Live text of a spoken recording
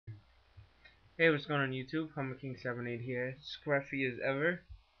Hey, what's going on YouTube? Humbleking718 here, scruffy as ever.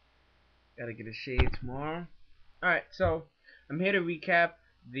 Gotta get a shade tomorrow. Alright, so I'm here to recap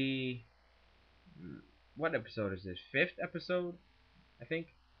the what episode is this? Fifth episode, I think,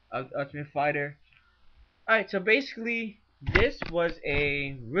 of Ultimate Fighter. Alright, so basically this was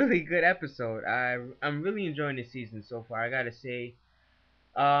a really good episode. I'm really enjoying the season so far, I gotta say.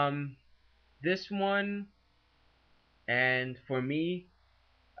 Um this one, and for me,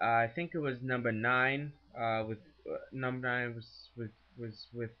 I think it was number nine. With number nine was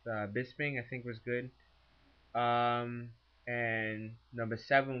with Bisping. I think was good. And number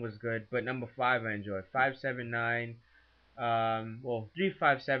seven was good, but number five I enjoyed. 579. Well,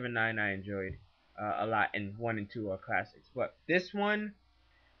 3579 I enjoyed a lot, and one and two are classics. But this one,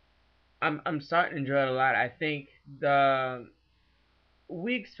 I'm starting to enjoy it a lot. I think the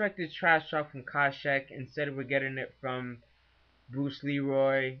we expected trash talk from Koscheck. Instead, we're getting it from Bruce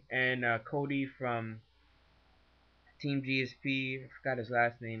Leroy and Cody from Team GSP. I forgot his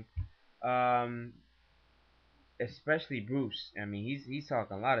last name. Um, Especially Bruce. I mean, he's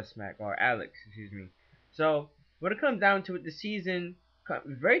talking a lot of smack, or Alex, excuse me. So when it comes down to it, the season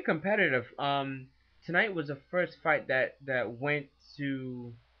very competitive. Tonight was the first fight that went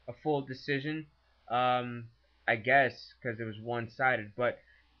to a full decision. Um, I guess because it was one-sided. But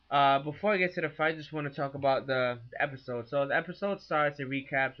before I get to the fight, I just want to talk about the episode. So the episode starts, it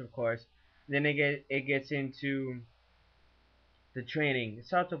recaps, of course. Then it gets into the training. It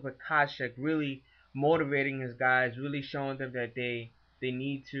starts off with Koscheck really motivating his guys, really showing them that they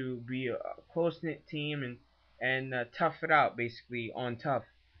need to be a close knit team and tough it out basically on tough.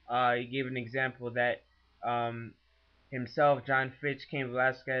 He gave an example that himself, John Fitch, Cain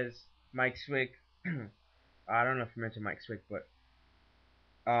Velasquez, Mike Swick. I don't know if I mentioned Mike Swick, but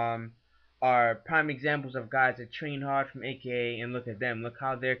um, are prime examples of guys that train hard from AKA, and look at them. Look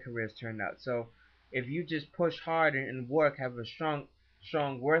how their careers turned out. So if you just push hard and work, have a strong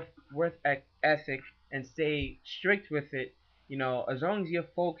worth ethic, and stay strict with it, as long as you're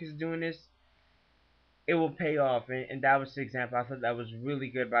focused doing this, it will pay off. And that was the example. I thought that was really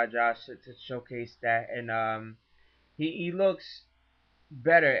good by Josh to showcase that. And he looks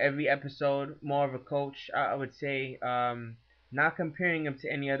better every episode, more of a coach, I would say. Not comparing him to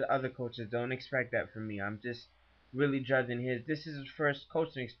any other coaches. Don't expect that from me. I'm just really judging his. This is his first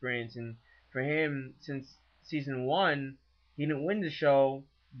coaching experience, and for him, since season one, he didn't win the show,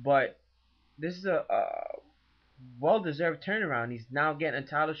 but this is a well-deserved turnaround. He's now getting a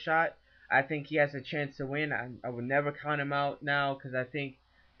title shot. I think he has a chance to win. I would never count him out now because I think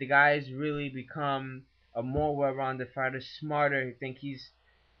the guy's really become a more well-rounded fighter, smarter. I think he's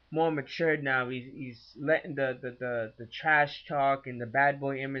more matured now. He's letting the trash talk and the bad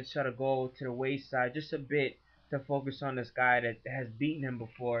boy image sort of go to the wayside just a bit to focus on this guy that has beaten him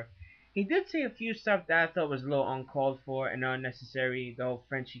before. He did say a few stuff that I thought was a little uncalled for and unnecessary. The whole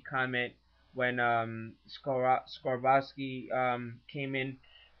Frenchie comment when Skorbowski came in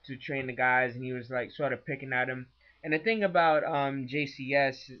to train the guys, and he was like sort of picking at him. And the thing about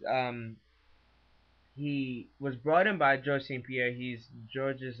JCS, he was brought in by George St. Pierre. He's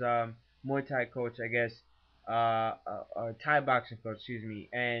George's Muay Thai coach, I guess, or Thai boxing coach, excuse me.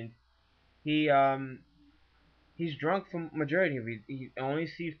 And he he's drunk for majority of it. He only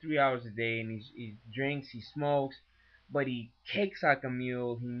sleeps 3 hours a day, and he drinks, he smokes, but he kicks like a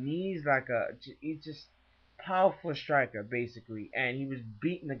mule. He knees like he's just powerful striker basically, and he was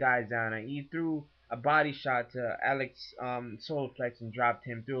beating the guys down. And he threw a body shot to Alex Solarplex and dropped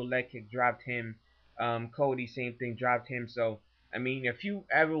him. Threw a leg kick, dropped him. Cody, same thing, dropped him. So I mean, if you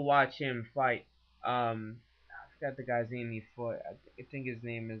ever watch him fight, I forgot the guy's name he fought. I think his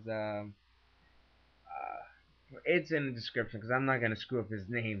name is it's in the description because I'm not gonna screw up his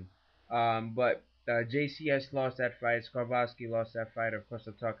name. But JCS lost that fight. Skorvowski lost that fight. Of course,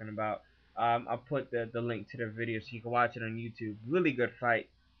 I'm talking about. I'll put the link to the video so you can watch it on YouTube. Really good fight.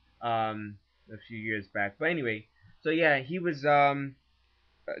 A few years back. But anyway, so yeah, he was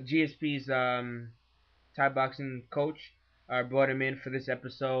GSP's Thai boxing coach. Brought him in for this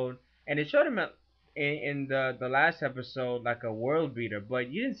episode, and it showed him in the last episode like a world beater, but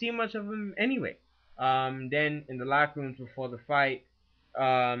you didn't see much of him anyway. Then in the locker rooms before the fight,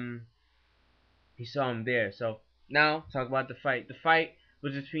 um, he saw him there. So now talk about the fight. The fight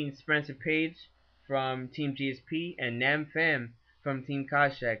was between Spencer Page from Team GSP and Nam Pham from Team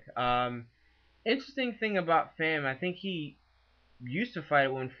Koscheck. Interesting thing about Pham, I think he used to fight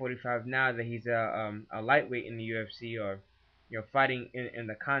at 145. Now that he's a lightweight in the UFC, or fighting in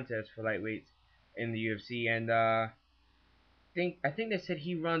the contest for lightweights in the UFC. And I think they said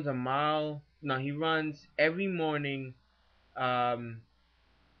he runs a mile. No, he runs every morning, um,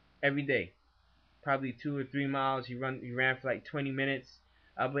 every day. probably 2 or 3 miles. He ran for like 20 minutes,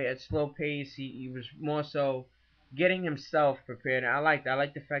 but at slow pace. He was more so getting himself prepared. And I like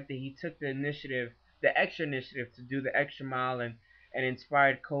the fact that he took the initiative, the extra initiative to do the extra mile and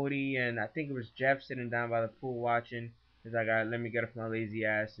inspired Cody and I think it was Jeff sitting down by the pool watching. He's like, all right, let me get off my lazy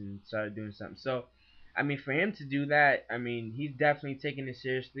ass and started doing something. So, I mean, for him to do that, I mean, he's definitely taking it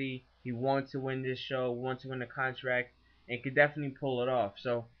seriously. He wants to win this show, wants to win the contract, and could definitely pull it off.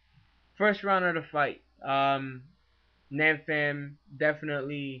 So, first round of the fight, Namfam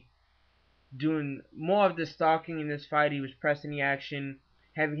definitely doing more of the stalking in this fight. He was pressing the action,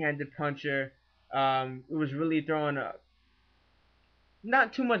 heavy-handed puncher. It was really throwing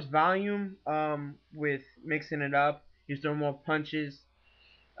not too much volume with mixing it up. He was throwing more punches.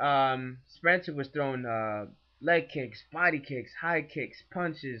 Spencer was throwing leg kicks, body kicks, high kicks,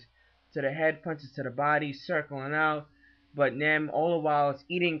 punches to the head, punches to the body, circling out. But Nam all the while is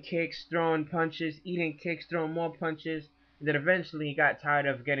eating kicks, throwing punches, eating kicks, throwing more punches. And then eventually he got tired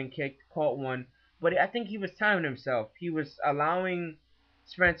of getting kicked, caught one. But I think he was timing himself. He was allowing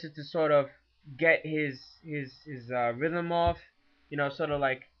Spencer to sort of get his rhythm off. You know, sort of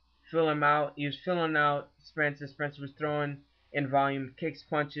like fill him out. He was filling out Spencer. Spencer was throwing in volume, kicks,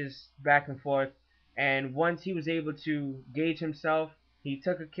 punches, back and forth. And once he was able to gauge himself, he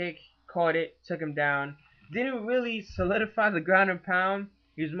took a kick, caught it, took him down. Didn't really solidify the ground and pound.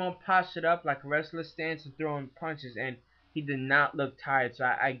 He was more postured up like a wrestler stance and throwing punches, and he did not look tired. So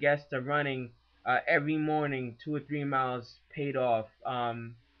I guess the running every morning 2 or 3 miles paid off.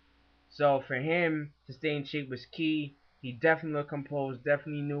 So for him to stay in shape was key. He definitely looked composed,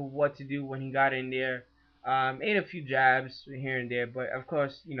 definitely knew what to do when he got in there. Ate a few jabs here and there, but of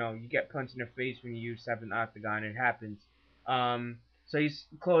course, you know, you get punched in the face when you use 7 octagon. It happens. So he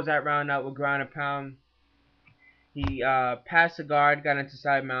closed that round out with ground and pound. He passed the guard, got into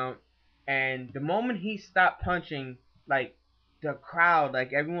side mount, and the moment he stopped punching, like the crowd,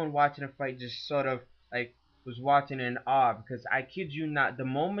 like everyone watching the fight, just sort of like was watching in awe because I kid you not, the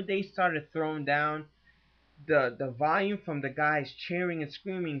moment they started throwing down, the volume from the guys cheering and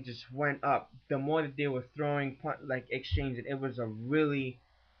screaming just went up. The more that they were throwing, like exchanging, it was a really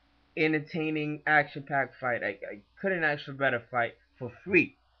entertaining, action-packed fight. I couldn't ask for a better fight for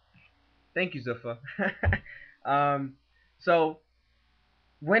free. Thank you, Zuffa. um, so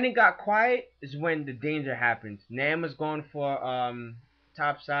when it got quiet is when the danger happened. Nam was going for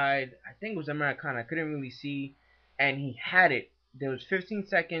top side. I think it was Americana. I couldn't really see, and he had it. There was 15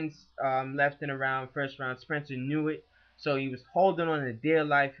 seconds left in the round, first round. Spencer knew it, so he was holding on to dear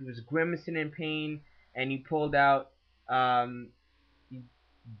life. He was grimacing in pain, and he pulled out. Um, he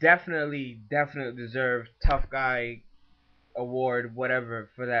definitely deserved tough guy award, whatever,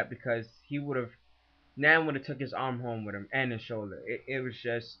 for that because he would have Nam would have took his arm home with him and his shoulder. It was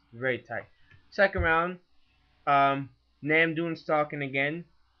just very tight. Second round, um, Nam doing stalking again.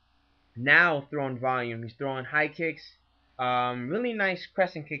 Now throwing volume. He's throwing high kicks. Really nice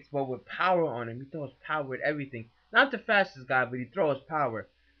crescent kicks, but with power on him. He throws power with everything. Not the fastest guy, but he throws power.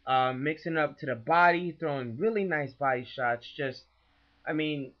 Mixing up to the body, throwing really nice body shots. Just I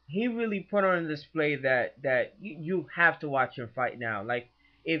mean, he really put on display that you have to watch him fight now. Like,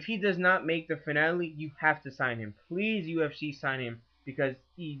 if he does not make the finale, you have to sign him. Please, UFC, sign him because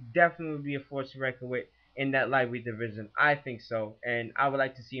he definitely would be a force to reckon with in that lightweight division. I think so, and I would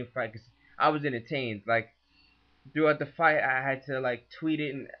like to see him fight because I was entertained. Like, throughout the fight, I had to like tweet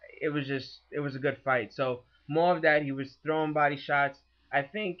it, and it was a good fight. So more of that. He was throwing body shots. I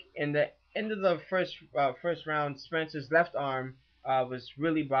think in the end of the first round, Spencer's left arm was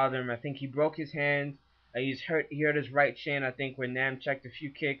really bothering him. I think he broke his hand. He's hurt. He hurt his right shin. I think when Nam checked a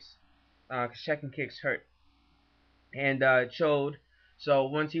few kicks, 'cause checking kicks hurt, and it showed. So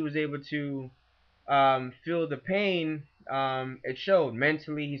once he was able to feel the pain, it showed.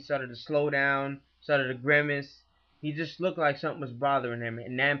 Mentally, he started to slow down, started to grimace. He just looked like something was bothering him,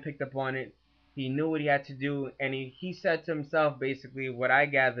 and Nam picked up on it. He knew what he had to do, and he said to himself, basically, what I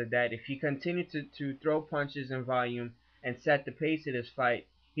gathered, that if he continued to throw punches in volume and set the pace of this fight,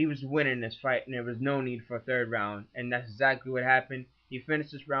 he was winning this fight, and there was no need for a third round. And that's exactly what happened. He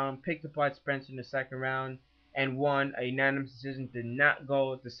finished this round, picked apart Spencer in the second round, and won a unanimous decision. Did not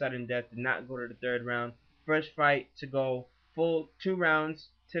go to sudden death. Did not go to the third round. First fight to go full 2 rounds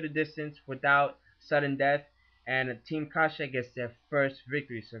to the distance without sudden death, and Team Koscheck gets their first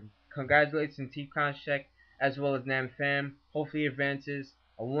victory. So congratulations, Team Koscheck, as well as Nam Pham. Hopefully he advances.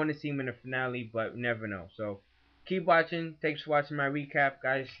 I want to see him in the finale, but never know. So keep watching. Thanks for watching my recap,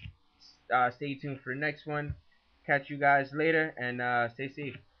 guys. Stay tuned for the next one. Catch you guys later, and stay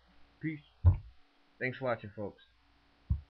safe. Peace. Thanks for watching, folks.